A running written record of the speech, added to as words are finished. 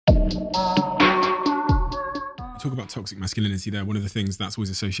Talk about toxic masculinity there. One of the things that's always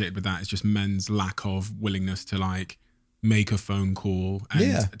associated with that is just men's lack of willingness to like make a phone call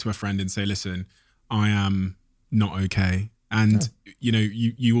and to a friend and say, listen, I am not okay. And, you know,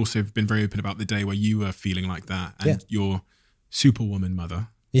 you also have been very open about the day where you were feeling like that and your superwoman mother.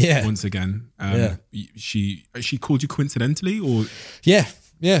 Yeah. Once again, she called you coincidentally or? Yeah.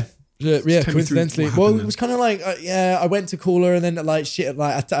 Coincidentally. Well, it was kind of like, I went to call her and then like shit,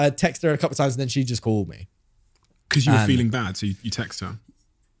 like I texted her a couple of times and then she just called me. Because you were feeling bad, so you text her.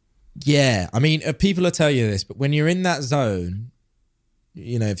 Yeah. I mean, people will tell you this, but when you're in that zone,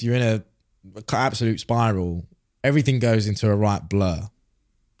 you know, if you're in a absolute spiral, everything goes into a right blur.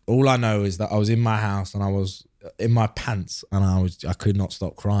 All I know is that I was in my house and I was in my pants and I could not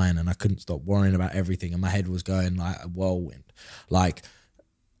stop crying and I couldn't stop worrying about everything and my head was going like a whirlwind. Like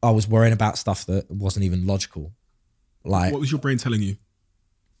I was worrying about stuff that wasn't even logical. Like, what was your brain telling you?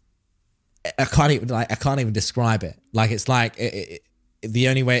 I can't even describe it. Like it's like the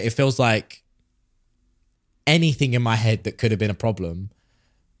only way it feels like anything in my head that could have been a problem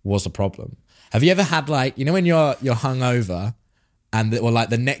was a problem. Have you ever had like, you know, when you're hungover and or like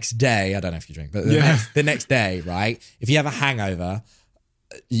the next day, I don't know if you drink, but the next day, right? If you have a hangover,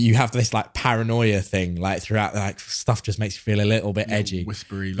 you have this like paranoia thing, like throughout, like stuff just makes you feel a little bit edgy,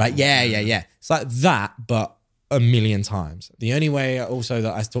 whispery. Like yeah. It's like that, but a million times. The only way also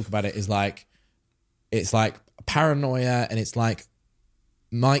that I talk about it is like, it's like paranoia and it's like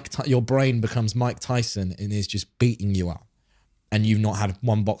your brain becomes Mike Tyson and is just beating you up and you've not had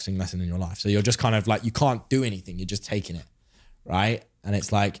one boxing lesson in your life. So you're just kind of like, you can't do anything. You're just taking it. Right. And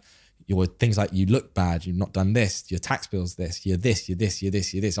it's like, your things like you look bad, you've not done this, your tax bill's this, you're this, you're this, you're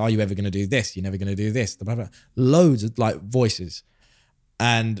this, you're this. Are you ever going to do this? You're never going to do this. Blah, blah, blah. Loads of like voices.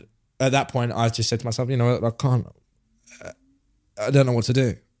 And at that point, I just said to myself, you know, I don't know what to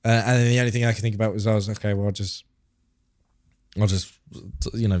do. And then the only thing I could think about was, okay, well, I'll just,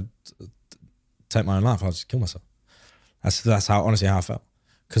 you know, take my own life. I'll just kill myself. That's how, honestly, how I felt.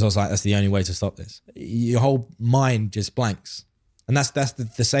 Because I was like, that's the only way to stop this. Your whole mind just blanks. And that's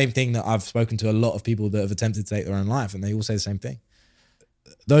the same thing that I've spoken to a lot of people that have attempted to take their own life, and they all say the same thing.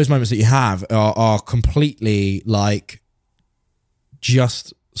 Those moments that you have are completely like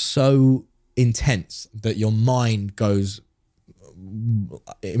just so intense that your mind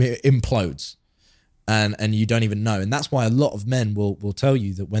implodes and you don't even know. And that's why a lot of men will tell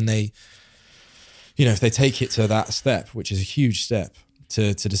you that when they, you know, if they take it to that step, which is a huge step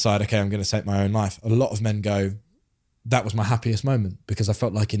to decide, okay, I'm going to take my own life. A lot of men go, that was my happiest moment because I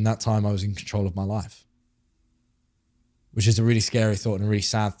felt like in that time I was in control of my life, which is a really scary thought and a really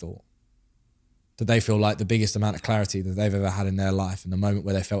sad thought. That they feel like the biggest amount of clarity that they've ever had in their life and the moment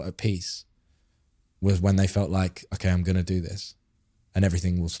where they felt at peace was when they felt like, okay, I'm going to do this and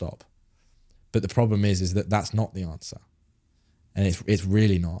everything will stop. But the problem is that that's not the answer. And it's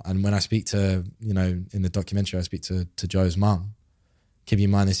really not. And when I speak to, you know, in the documentary, I speak to Joe's mum. Keep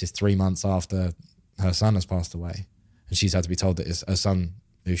in mind, this is 3 months after her son has passed away. And she's had to be told that her son,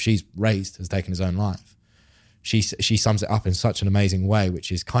 who she's raised, has taken his own life. She sums it up in such an amazing way,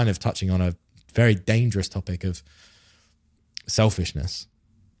 which is kind of touching on a very dangerous topic of selfishness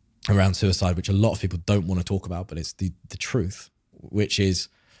around suicide, which a lot of people don't want to talk about, but it's the truth, which is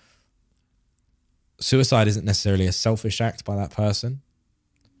suicide isn't necessarily a selfish act by that person.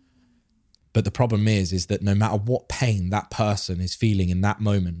 But the problem is that no matter what pain that person is feeling in that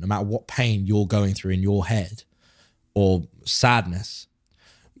moment, no matter what pain you're going through in your head or sadness,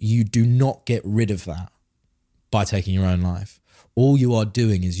 you do not get rid of that by taking your own life. All you are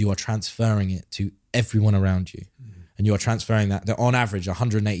doing is you are transferring it to everyone around you. And you are transferring that on average,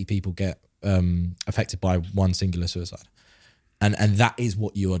 180 people get affected by one singular suicide. And that is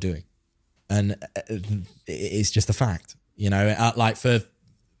what you are doing. And it's just a fact. You know, like for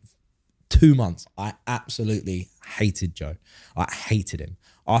 2 months, I absolutely hated Joe. I hated him.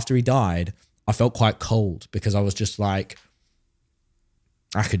 After he died, I felt quite cold because I was just like,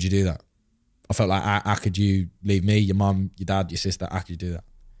 how could you do that? I felt like, how could you leave me, your mum, your dad, your sister? How could you do that?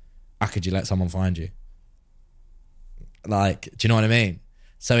 How could you let someone find you? Like, do you know what I mean?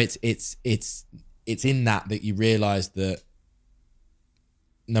 So it's in that you realise that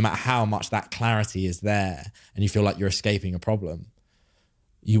no matter how much that clarity is there and you feel like you're escaping a problem,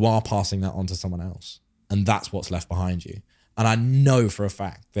 you are passing that on to someone else. And that's what's left behind you. And I know for a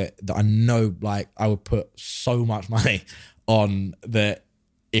fact that I know, like, I would put so much money on that.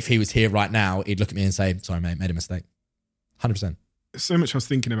 If he was here right now, he'd look at me and say, sorry, mate, made a mistake. 100%. So much I was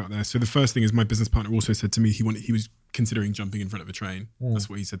thinking about there. So the first thing is my business partner also said to me he was considering jumping in front of a train. That's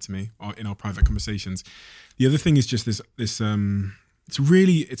what he said to me in our private conversations. The other thing is just this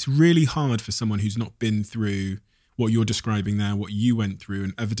it's really hard for someone who's not been through what you're describing there, what you went through,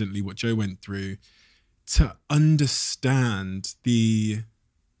 and evidently what Joe went through, to understand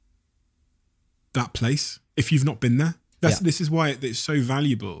that place if you've not been there. This is why it's so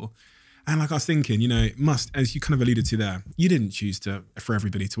valuable. And like I was thinking, it must, as you kind of alluded to there, you didn't choose for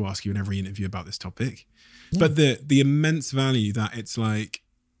everybody to ask you in every interview about this topic. Yeah. But the immense value that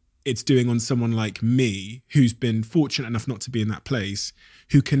it's doing on someone like me, who's been fortunate enough not to be in that place,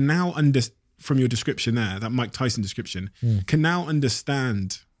 who can now from your description there, that Mike Tyson description, can now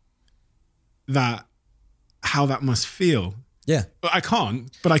understand how that must feel. Yeah. I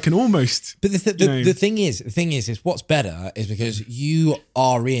can't, but I can almost. But the thing is what's better is because you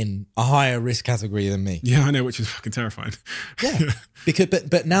are in a higher risk category than me. Yeah, I know, which is fucking terrifying. Yeah.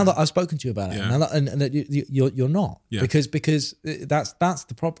 But now that I've spoken to you about it, now that, and that you're not. Yeah. Because that's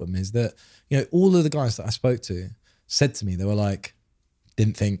the problem, is that, all of the guys that I spoke to said to me, they were like,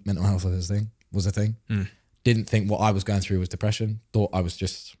 didn't think mental health was a thing. Didn't think what I was going through was depression. Thought I was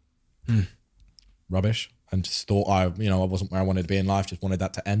just rubbish. And just thought I wasn't where I wanted to be in life, just wanted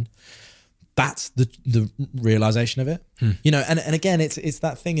that to end. That's the realization of it. And again, it's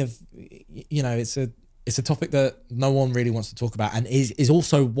that thing of, it's a topic that no one really wants to talk about, and is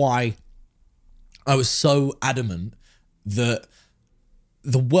also why I was so adamant that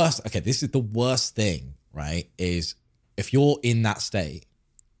this is the worst thing, right? Is if you're in that state,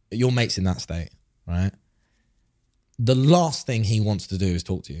 your mate's in that state, right? The last thing he wants to do is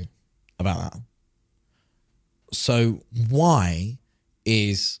talk to you about that. So why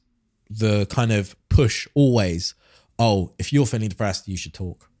is the kind of push always, if you're feeling depressed, you should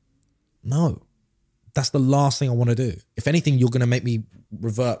talk? No, that's the last thing I want to do. If anything, you're going to make me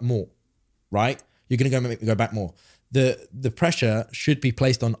revert more, right? You're going to make me go back more. The pressure should be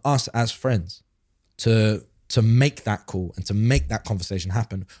placed on us as friends to make that call and to make that conversation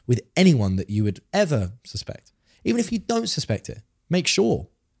happen with anyone that you would ever suspect. Even if you don't suspect it, make sure.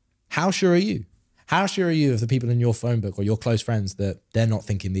 How sure are you? How sure are you of the people in your phone book or your close friends that they're not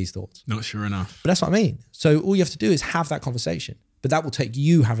thinking these thoughts? Not sure enough. But that's what I mean. So all you have to do is have that conversation. But that will take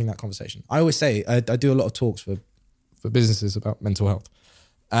you having that conversation. I always say, I do a lot of talks for businesses about mental health.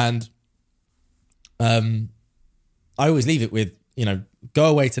 And I always leave it with, go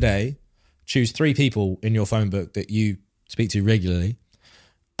away today, choose 3 people in your phone book that you speak to regularly,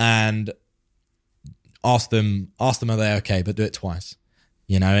 and ask them are they okay, but do it twice.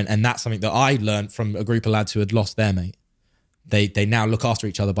 And that's something that I learned from a group of lads who had lost their mate. They now look after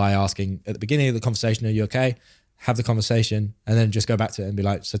each other by asking at the beginning of the conversation, are you okay? Have the conversation, and then just go back to it and be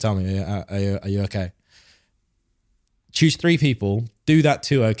like, so tell me, are you okay? Choose 3 people, do that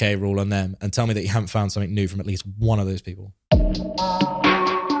 2 okay rule on them, and tell me that you haven't found something new from at least one of those people.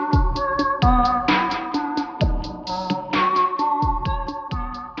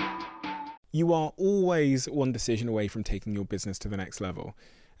 You are always one decision away from taking your business to the next level.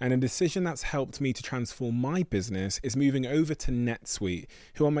 And a decision that's helped me to transform my business is moving over to NetSuite,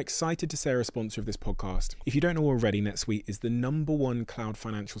 who I'm excited to say are a sponsor of this podcast. If you don't know already, NetSuite is the #1 cloud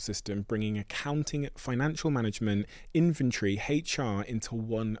financial system, bringing accounting, financial management, inventory, HR into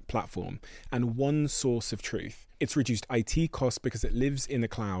one platform and one source of truth. It's reduced IT costs because it lives in the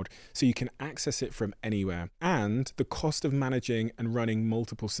cloud, so you can access it from anywhere. And the cost of managing and running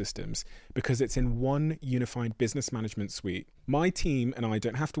multiple systems because it's in one unified business management suite. My team and I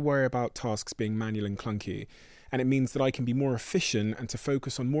don't have to worry about tasks being manual and clunky. And it means that I can be more efficient and to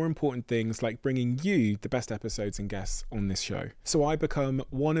focus on more important things like bringing you the best episodes and guests on this show. So I become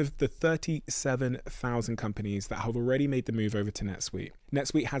one of the 37,000 companies that have already made the move over to NetSuite.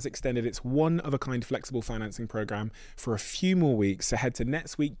 NetSuite has extended its one-of-a-kind flexible financing program for a few more weeks. So head to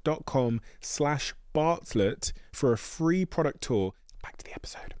netsuite.com/Bartlett for a free product tour. Back to the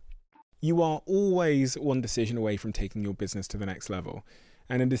episode. You are always one decision away from taking your business to the next level.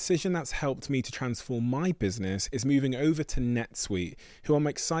 And a decision that's helped me to transform my business is moving over to NetSuite, who I'm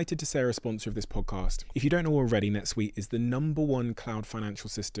excited to say are a sponsor of this podcast. If you don't know already, NetSuite is the #1 cloud financial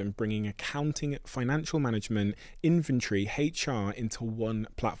system, bringing accounting, financial management, inventory, HR into one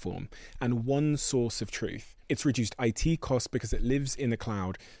platform and one source of truth. It's reduced IT costs because it lives in the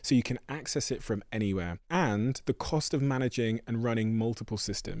cloud, so you can access it from anywhere. And the cost of managing and running multiple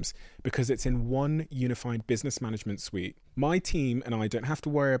systems because it's in one unified business management suite. My team and I don't have to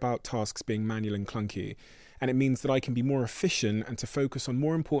worry about tasks being manual and clunky. And it means that I can be more efficient and to focus on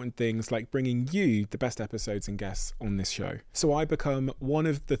more important things like bringing you the best episodes and guests on this show. So I become one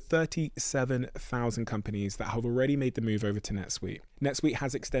of the 37,000 companies that have already made the move over to NetSuite. NetSuite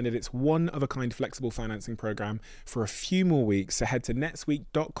has extended its one-of-a-kind flexible financing program for a few more weeks. So head to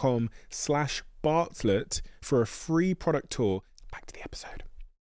netsuite.com/Bartlett for a free product tour. Back to the episode.